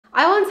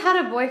I once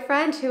had a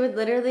boyfriend who would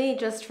literally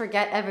just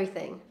forget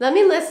everything. Let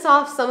me list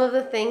off some of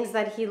the things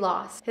that he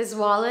lost. His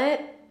wallet,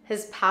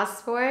 his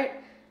passport,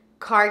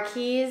 car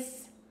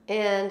keys,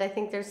 and I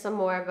think there's some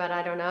more, but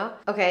I don't know.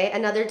 Okay,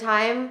 another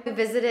time we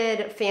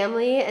visited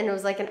family and it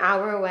was like an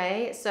hour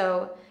away,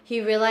 so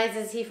he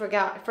realizes he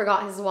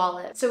forgot his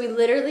wallet. So we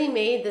literally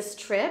made this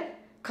trip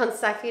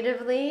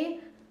consecutively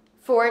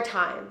 4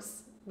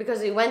 times because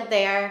we went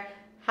there,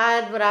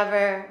 had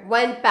whatever,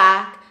 went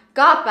back,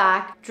 got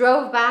back,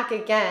 drove back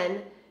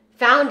again,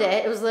 found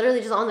it. It was literally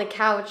just on the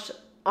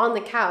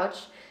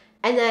couch,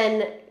 and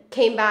then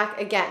came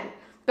back again.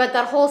 But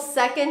that whole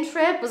second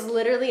trip was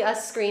literally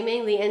us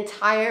screaming the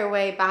entire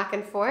way back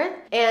and forth.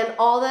 And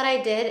all that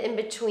I did in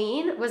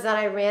between was that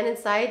I ran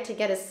inside to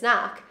get a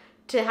snack,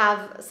 to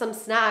have some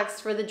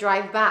snacks for the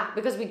drive back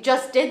because we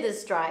just did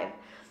this drive.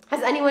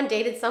 Has anyone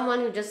dated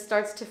someone who just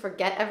starts to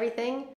forget everything?